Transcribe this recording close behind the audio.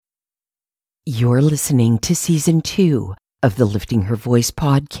You're listening to Season 2 of the Lifting Her Voice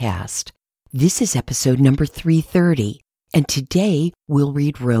podcast. This is episode number 330, and today we'll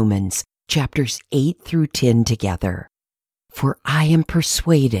read Romans chapters 8 through 10 together. For I am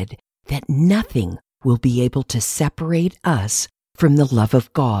persuaded that nothing will be able to separate us from the love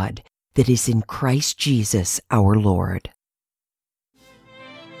of God that is in Christ Jesus our Lord.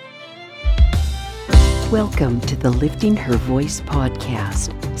 Welcome to the Lifting Her Voice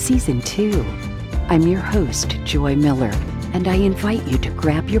podcast, Season 2. I'm your host, Joy Miller, and I invite you to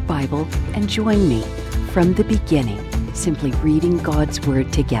grab your Bible and join me from the beginning, simply reading God's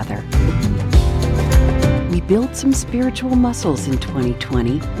Word together. We built some spiritual muscles in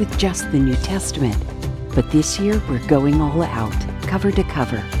 2020 with just the New Testament, but this year we're going all out, cover to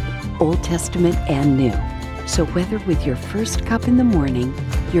cover, Old Testament and New. So whether with your first cup in the morning,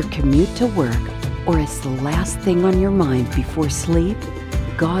 your commute to work, or as the last thing on your mind before sleep,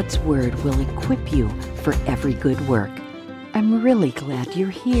 God's Word will equip you for every good work. I'm really glad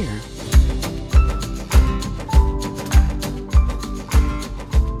you're here.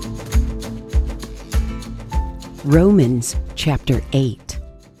 Romans chapter 8.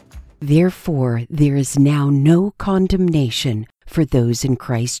 Therefore, there is now no condemnation for those in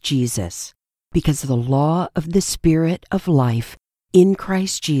Christ Jesus, because the law of the Spirit of life in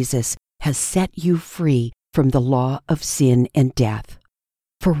Christ Jesus has set you free from the law of sin and death.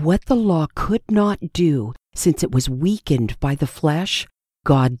 For what the law could not do, since it was weakened by the flesh,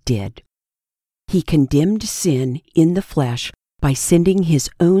 God did. He condemned sin in the flesh by sending his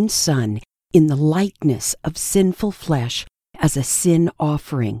own Son in the likeness of sinful flesh as a sin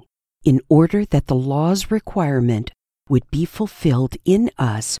offering, in order that the law's requirement would be fulfilled in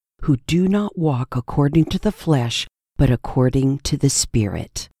us who do not walk according to the flesh, but according to the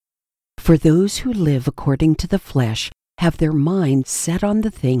Spirit. For those who live according to the flesh have their minds set on the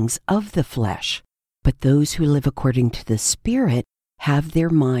things of the flesh, but those who live according to the Spirit have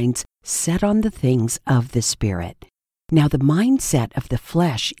their minds set on the things of the Spirit. Now the mindset of the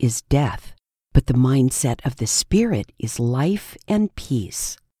flesh is death, but the mindset of the Spirit is life and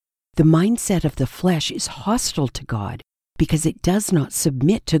peace. The mindset of the flesh is hostile to God because it does not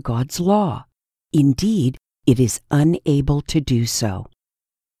submit to God's law. Indeed, it is unable to do so.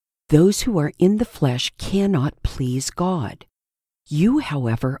 Those who are in the flesh cannot please God. You,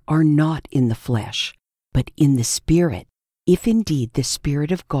 however, are not in the flesh, but in the Spirit, if indeed the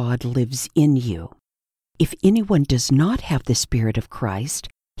Spirit of God lives in you. If anyone does not have the Spirit of Christ,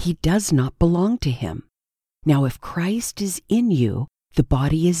 he does not belong to him. Now if Christ is in you, the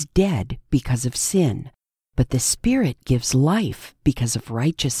body is dead because of sin, but the Spirit gives life because of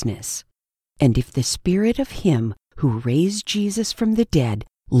righteousness. And if the Spirit of him who raised Jesus from the dead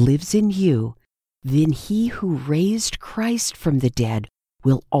lives in you, then he who raised Christ from the dead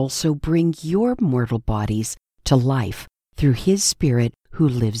will also bring your mortal bodies to life through his Spirit who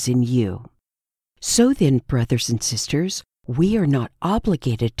lives in you. So then, brothers and sisters, we are not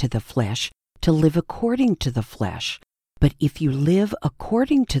obligated to the flesh to live according to the flesh, but if you live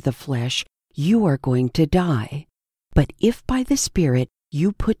according to the flesh, you are going to die. But if by the Spirit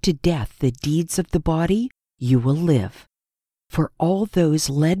you put to death the deeds of the body, you will live. For all those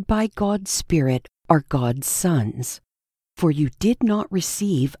led by God's Spirit are God's sons. For you did not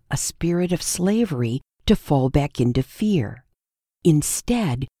receive a spirit of slavery to fall back into fear.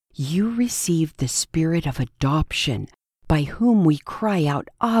 Instead, you received the Spirit of adoption, by whom we cry out,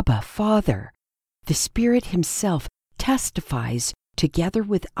 Abba, Father. The Spirit himself testifies together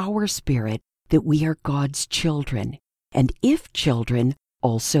with our spirit that we are God's children, and if children,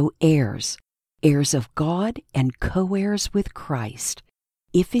 also heirs. Heirs of God and co-heirs with Christ,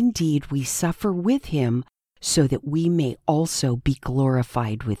 if indeed we suffer with him, so that we may also be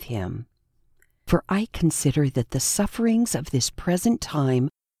glorified with him. For I consider that the sufferings of this present time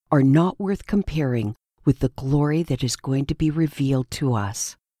are not worth comparing with the glory that is going to be revealed to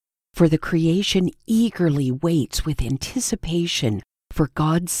us. For the creation eagerly waits with anticipation for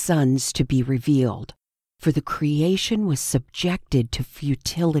God's sons to be revealed. For the creation was subjected to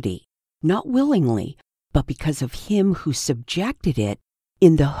futility, not willingly, but because of him who subjected it,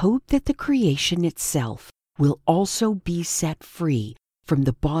 in the hope that the creation itself will also be set free from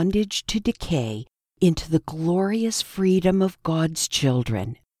the bondage to decay into the glorious freedom of God's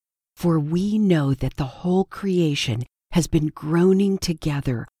children. For we know that the whole creation has been groaning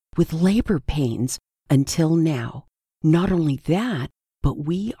together with labor pains until now. Not only that, but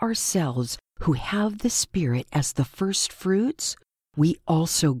we ourselves who have the Spirit as the first fruits, we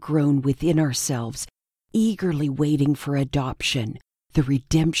also groan within ourselves, eagerly waiting for adoption, the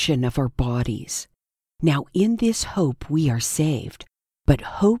redemption of our bodies. Now in this hope we are saved.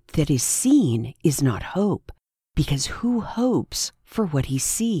 But hope that is seen is not hope, because who hopes for what he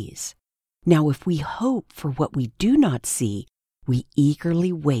sees? Now if we hope for what we do not see, we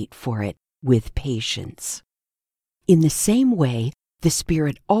eagerly wait for it with patience. In the same way, the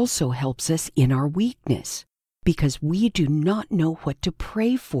Spirit also helps us in our weakness, because we do not know what to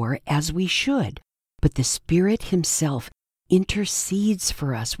pray for as we should, but the Spirit himself intercedes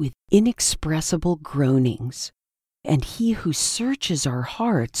for us with inexpressible groanings. And he who searches our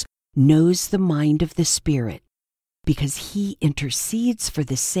hearts knows the mind of the Spirit, because he intercedes for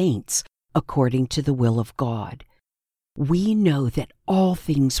the saints according to the will of God. We know that all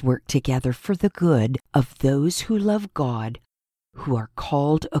things work together for the good of those who love God, who are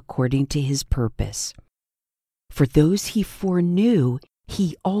called according to his purpose. For those he foreknew,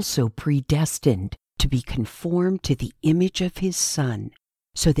 he also predestined to be conformed to the image of his Son,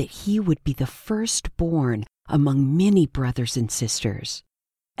 so that he would be the firstborn among many brothers and sisters.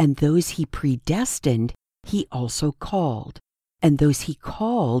 And those he predestined, he also called. And those he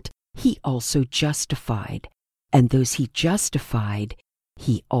called, he also justified. And those he justified,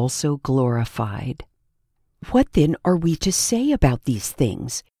 he also glorified. What then are we to say about these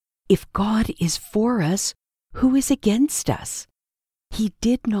things? If God is for us, who is against us? He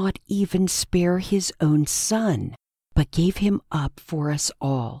did not even spare his own Son, but gave him up for us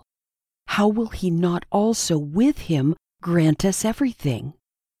all. How will he not also with him grant us everything?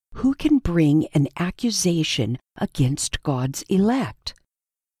 Who can bring an accusation against God's elect?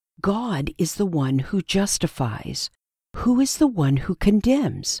 God is the one who justifies. Who is the one who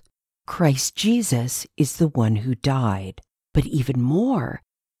condemns? Christ Jesus is the one who died, but even more,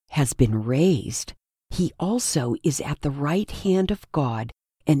 has been raised. He also is at the right hand of God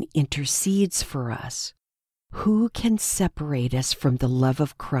and intercedes for us. Who can separate us from the love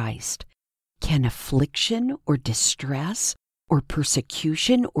of Christ? Can affliction or distress or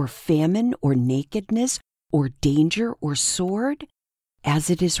persecution or famine or nakedness or danger or sword?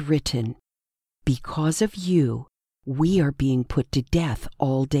 As it is written, because of you, we are being put to death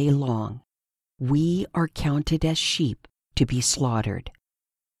all day long. We are counted as sheep to be slaughtered.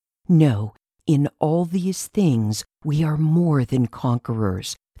 No, in all these things we are more than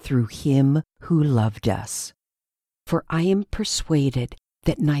conquerors through him who loved us. For I am persuaded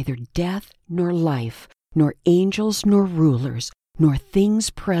that neither death nor life, nor angels nor rulers, nor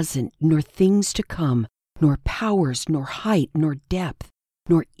things present nor things to come, nor powers nor height nor depth,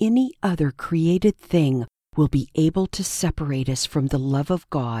 nor any other created thing will be able to separate us from the love of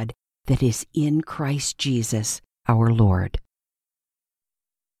God that is in Christ Jesus our Lord.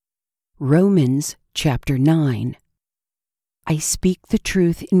 Romans chapter 9. I speak the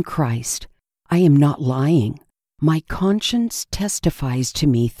truth in Christ. I am not lying. My conscience testifies to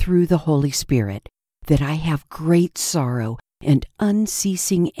me through the Holy Spirit that I have great sorrow and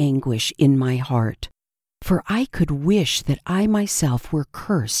unceasing anguish in my heart. For I could wish that I myself were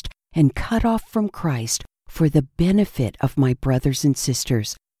cursed and cut off from Christ for the benefit of my brothers and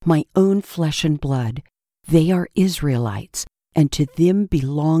sisters, my own flesh and blood. They are Israelites, and to them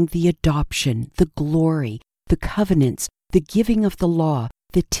belong the adoption, the glory, the covenants, the giving of the law,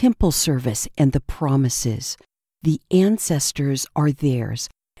 the temple service, and the promises. The ancestors are theirs,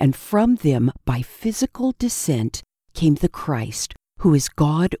 and from them by physical descent came the Christ, who is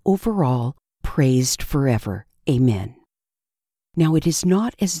God over all, praised forever. Amen. Now it is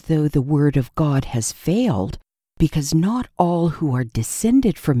not as though the word of God has failed, because not all who are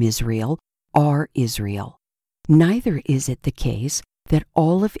descended from Israel are Israel. Neither is it the case that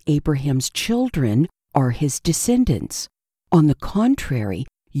all of Abraham's children are his descendants. On the contrary,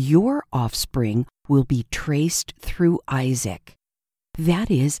 your offspring will be traced through Isaac.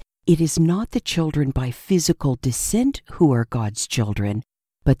 That is, it is not the children by physical descent who are God's children,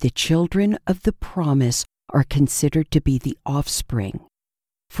 but the children of the promise are considered to be the offspring.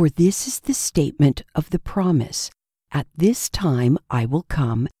 For this is the statement of the promise: at this time I will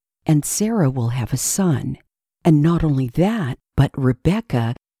come, and Sarah will have a son. And not only that, but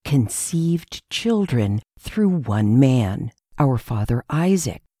Rebekah conceived children through one man, our father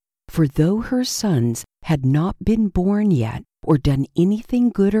Isaac. For though her sons had not been born yet, or done anything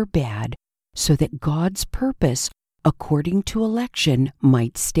good or bad, so that God's purpose, according to election,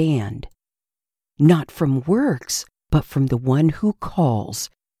 might stand. Not from works, but from the one who calls,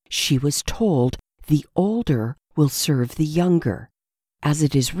 she was told, the older will serve the younger. As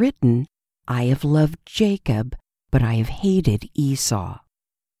it is written, I have loved Jacob, but I have hated Esau.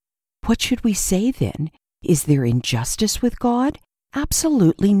 What should we say then? Is there injustice with God?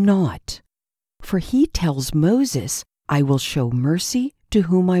 Absolutely not. For he tells Moses, I will show mercy to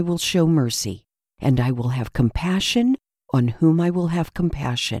whom I will show mercy, and I will have compassion on whom I will have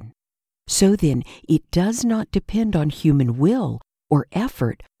compassion. So then, it does not depend on human will or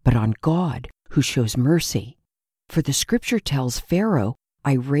effort, but on God, who shows mercy. For the Scripture tells Pharaoh,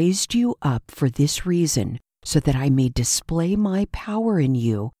 I raised you up for this reason, so that I may display my power in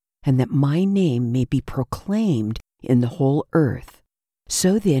you, and that my name may be proclaimed in the whole earth.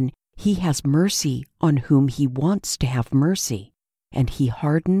 So then, he has mercy on whom he wants to have mercy, and he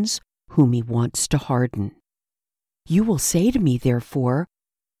hardens whom he wants to harden. You will say to me, therefore,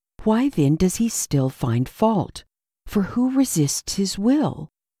 why then does he still find fault? For who resists his will?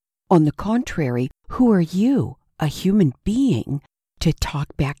 On the contrary, who are you, a human being, to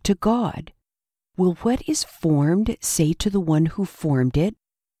talk back to God? Will what is formed say to the one who formed it,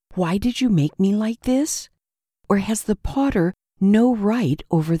 why did you make me like this? Or has the potter no right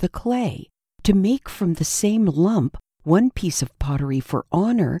over the clay, to make from the same lump one piece of pottery for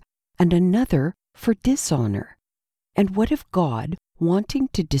honor and another for dishonor? And what if God, wanting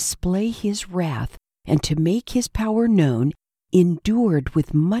to display his wrath and to make his power known, endured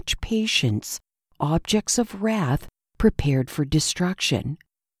with much patience objects of wrath prepared for destruction?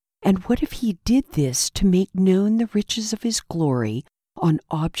 And what if he did this to make known the riches of his glory on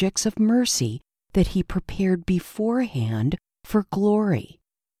objects of mercy that he prepared beforehand for glory?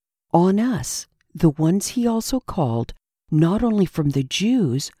 On us, the ones he also called, not only from the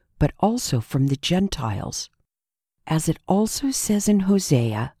Jews, but also from the Gentiles. As it also says in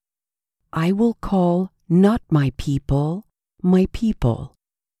Hosea, I will call not my people,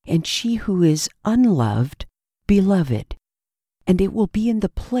 and she who is unloved, beloved. And it will be in the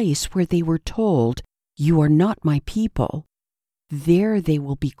place where they were told, you are not my people. There they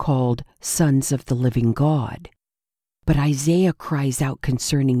will be called sons of the living God. But Isaiah cries out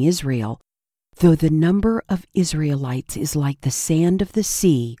concerning Israel, though the number of Israelites is like the sand of the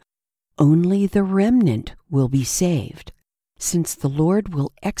sea, only the remnant will be saved, since the Lord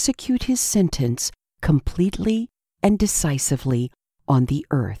will execute his sentence completely and decisively on the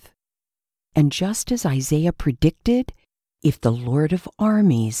earth. And just as Isaiah predicted, if the Lord of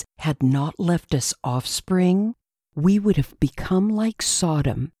armies had not left us offspring, we would have become like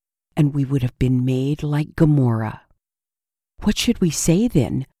Sodom, and we would have been made like Gomorrah. What should we say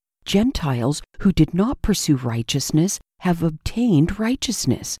then? Gentiles who did not pursue righteousness have obtained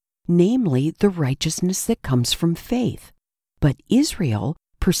righteousness, namely the righteousness that comes from faith. But Israel,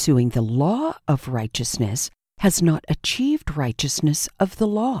 pursuing the law of righteousness, has not achieved righteousness of the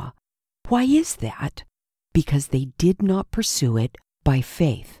law. Why is that? Because they did not pursue it by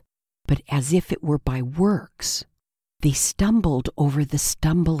faith, but as if it were by works. They stumbled over the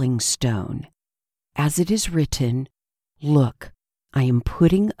stumbling stone. As it is written, look, I am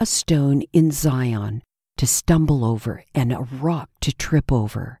putting a stone in Zion to stumble over and a rock to trip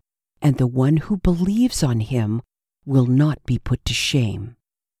over, and the one who believes on him will not be put to shame.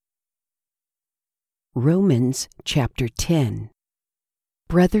 Romans chapter 10.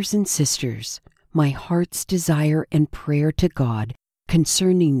 Brothers and sisters, my heart's desire and prayer to God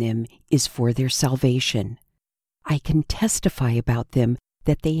concerning them is for their salvation. I can testify about them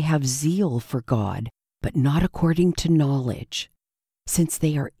that they have zeal for God, but not according to knowledge. Since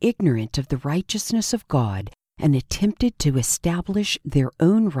they are ignorant of the righteousness of God and attempted to establish their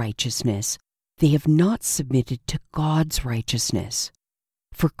own righteousness, they have not submitted to God's righteousness.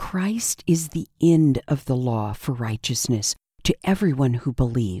 For Christ is the end of the law for righteousness to everyone who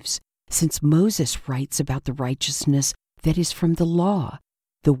believes, since Moses writes about the righteousness that is from the law.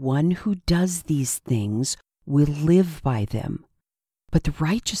 The one who does these things will live by them. But the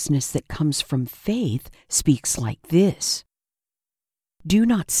righteousness that comes from faith speaks like this. Do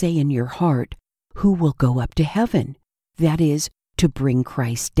not say in your heart, who will go up to heaven? That is, to bring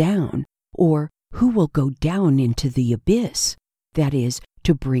Christ down. Or, who will go down into the abyss? That is,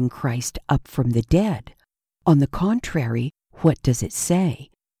 to bring Christ up from the dead. On the contrary, what does it say?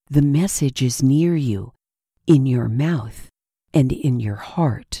 The message is near you, in your mouth and in your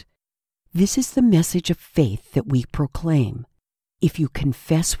heart. This is the message of faith that we proclaim. If you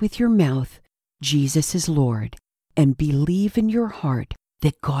confess with your mouth Jesus is Lord and believe in your heart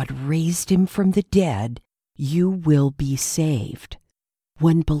that God raised him from the dead, you will be saved.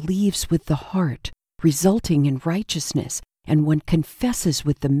 One believes with the heart, resulting in righteousness, and one confesses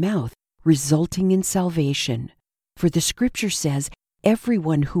with the mouth, resulting in salvation. For the Scripture says,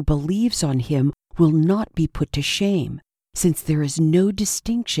 everyone who believes on him will not be put to shame, since there is no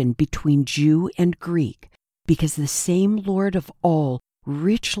distinction between Jew and Greek, because the same Lord of all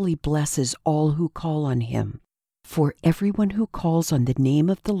richly blesses all who call on him. For everyone who calls on the name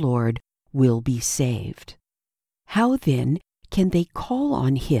of the Lord will be saved. How then can they call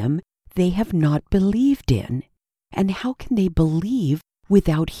on him they have not believed in? And how can they believe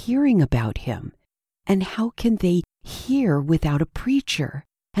without hearing about him? And how can they hear without a preacher?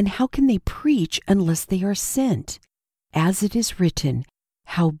 And how can they preach unless they are sent? As it is written,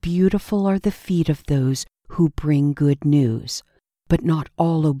 how beautiful are the feet of those who bring good news. But not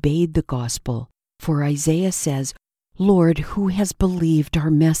all obeyed the gospel. For Isaiah says, Lord, who has believed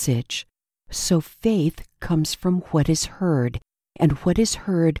our message? So faith comes from what is heard, and what is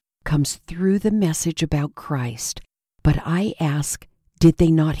heard comes through the message about Christ. But I ask, did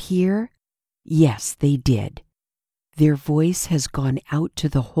they not hear? Yes, they did. Their voice has gone out to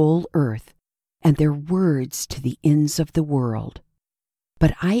the whole earth, and their words to the ends of the world.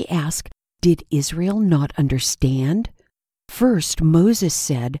 But I ask, did Israel not understand? First, Moses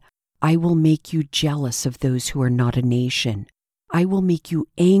said, I will make you jealous of those who are not a nation. I will make you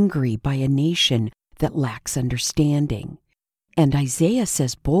angry by a nation that lacks understanding. And Isaiah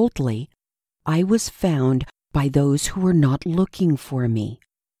says boldly, I was found by those who were not looking for me.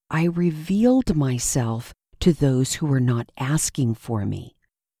 I revealed myself to those who were not asking for me.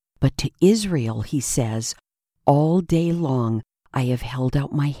 But to Israel, he says, all day long I have held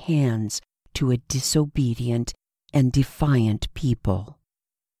out my hands to a disobedient and defiant people.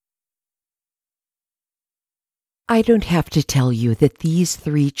 I don't have to tell you that these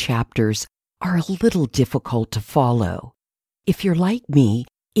 3 chapters are a little difficult to follow. If you're like me,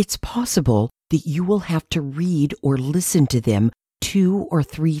 it's possible that you will have to read or listen to them 2 or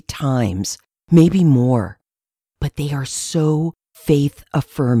 3 times, maybe more. But they are so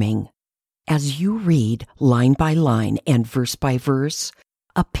faith-affirming. As you read line by line and verse by verse,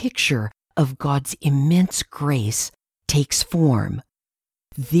 a picture of God's immense grace takes form.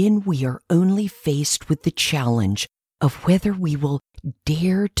 Then we are only faced with the challenge of whether we will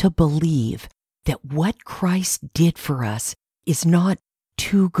dare to believe that what Christ did for us is not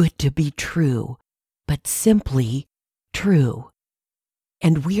too good to be true, but simply true.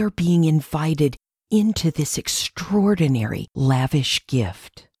 And we are being invited into this extraordinary, lavish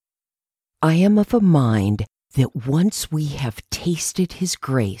gift. I am of a mind that once we have tasted His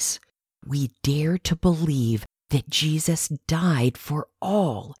grace, we dare to believe that Jesus died for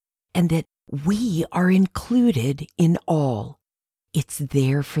all and that we are included in all. It's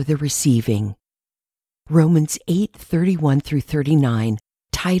there for the receiving. Romans 8:31 through 39,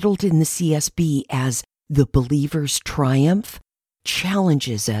 titled in the CSB as The Believer's Triumph,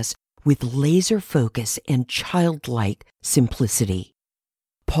 challenges us with laser focus and childlike simplicity.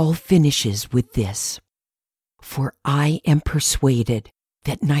 Paul finishes with this, For I am persuaded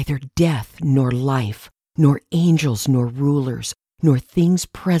that neither death nor life, nor angels nor rulers, nor things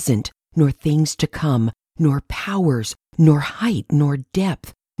present, nor things to come, nor powers, nor height, nor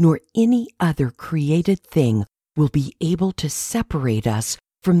depth, nor any other created thing will be able to separate us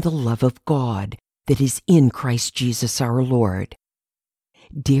from the love of God that is in Christ Jesus our Lord.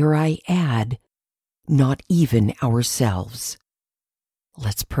 Dare I add, not even ourselves.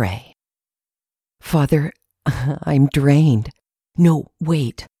 Let's pray. Father, I'm drained. No,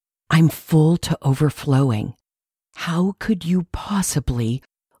 wait. I'm full to overflowing. How could you possibly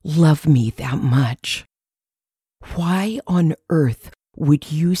love me that much? Why on earth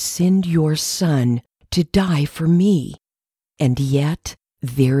would you send your Son to die for me? And yet,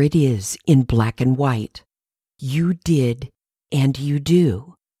 there it is in black and white. You did, and you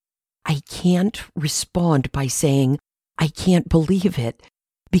do. I can't respond by saying, I can't believe it,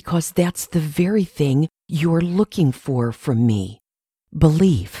 because that's the very thing you're looking for from me.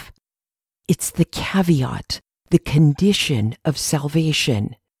 Belief. It's the caveat, the condition of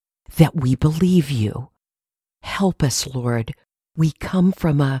salvation, that we believe you. Help us, Lord. We come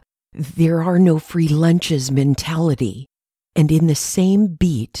from a there are no free lunches mentality, and in the same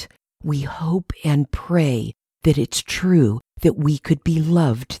beat, we hope and pray that it's true that we could be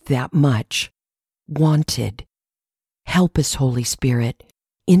loved that much, wanted. Help us, Holy Spirit.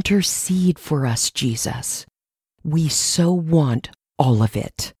 Intercede for us, Jesus. We so want all of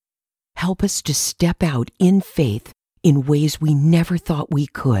it. Help us to step out in faith in ways we never thought we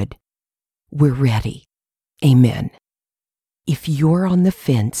could. We're ready. Amen. If you're on the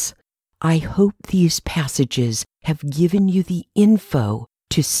fence, I hope these passages have given you the info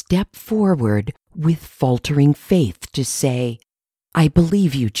to step forward with faltering faith to say, I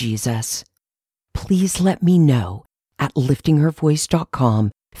believe you, Jesus. Please let me know at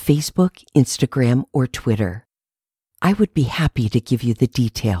liftinghervoice.com, Facebook, Instagram, or Twitter. I would be happy to give you the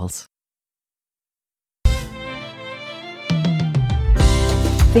details.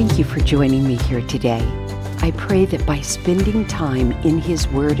 Thank you for joining me here today. I pray that by spending time in His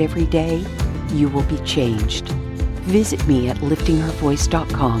Word every day, you will be changed. Visit me at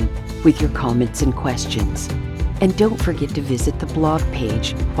liftinghervoice.com with your comments and questions. And don't forget to visit the blog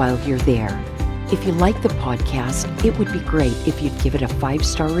page while you're there. If you like the podcast, it would be great if you'd give it a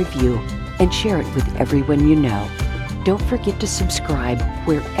 5-star review and share it with everyone you know. Don't forget to subscribe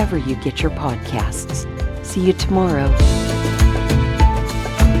wherever you get your podcasts. See you tomorrow.